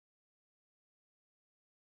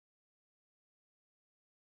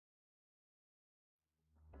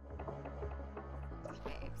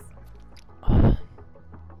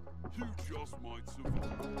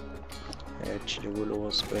Actually, Willow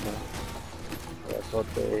was better. I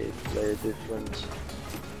thought they played different.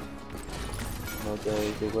 No,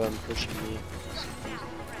 they weren't pushing me.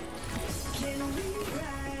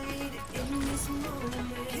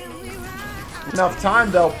 Enough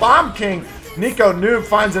time though. Bomb King. Nico Noob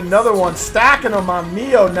finds another one, stacking them on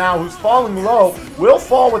Neo now, who's falling low. Will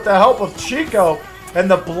fall with the help of Chico. And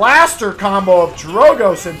the blaster combo of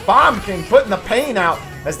Drogos and Bomb King putting the pain out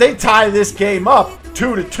as they tie this game up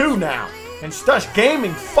 2-2 now. And STUSH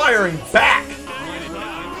Gaming firing back.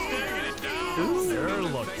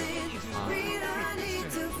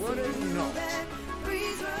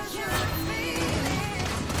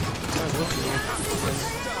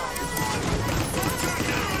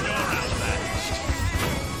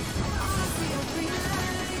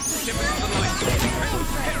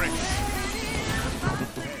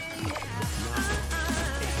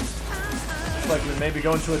 Like we may be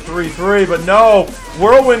going to a 3-3, but no.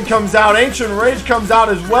 Whirlwind comes out. Ancient Rage comes out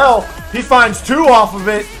as well. He finds 2 off of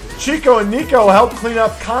it. Chico and Nico help clean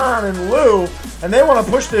up Khan and Lou, and they want to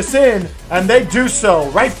push this in, and they do so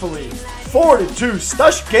rightfully. 4-2,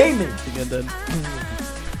 STUSH Gaming.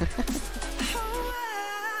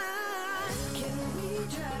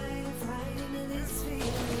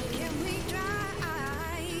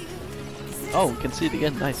 Oh, we can see it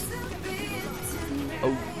again. Nice.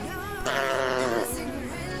 Oh.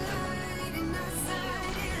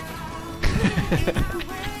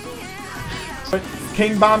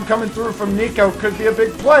 King Bomb coming through from Nico could be a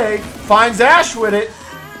big play. Finds Ash with it.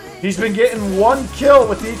 He's been getting 1 kill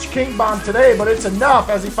with each King Bomb today, but it's enough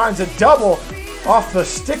as he finds a double off the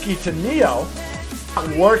sticky to Neo.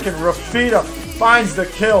 Working, Rafita finds the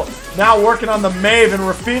kill. Now working on the Maeve, and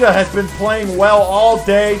Rafita has been playing well all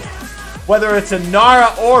day. Whether it's a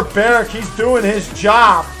Nara or Barrack, he's doing his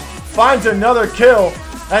job. Finds another kill,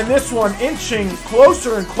 and this one inching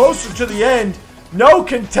closer and closer to the end. No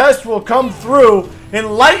contest will come through.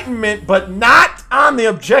 Enlightenment, but not on the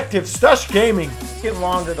objective. STUSH Gaming getting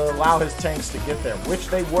longer to allow his tanks to get there, which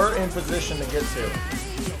they were in position to get to.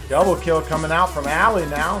 Double kill coming out from Ali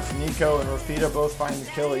now. Nico and Rafita both finding a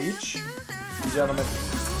kill each. Gentlemen,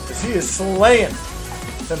 as he is slaying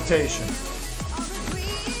Temptation.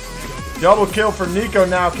 Double kill for Nico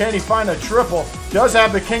now. Can he find a triple? Does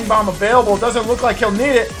have the King Bomb available. Doesn't look like he'll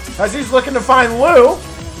need it as he's looking to find Lou.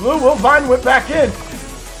 Lou will Vine Whip back in.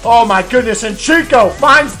 Oh my goodness, and Chico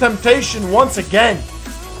finds Temptation once again.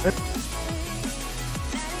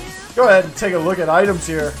 Go ahead and take a look at items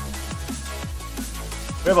here.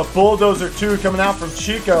 We have a Bulldozer 2 coming out from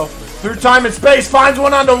Chico. Through time and space, finds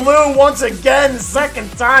one onto Lou once again. Second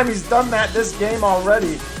time he's done that this game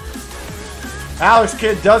already. Alex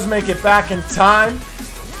Kidd does make it back in time.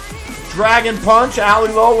 Dragon Punch,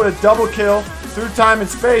 Ali Low with a double kill. Through time and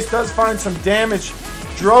space, does find some damage.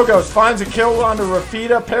 Drogos finds a kill onto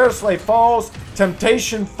Rafita. Paraslay falls.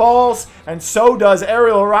 Temptation falls. And so does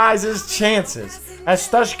Aerial Rise's chances as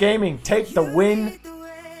STUSH Gaming take the win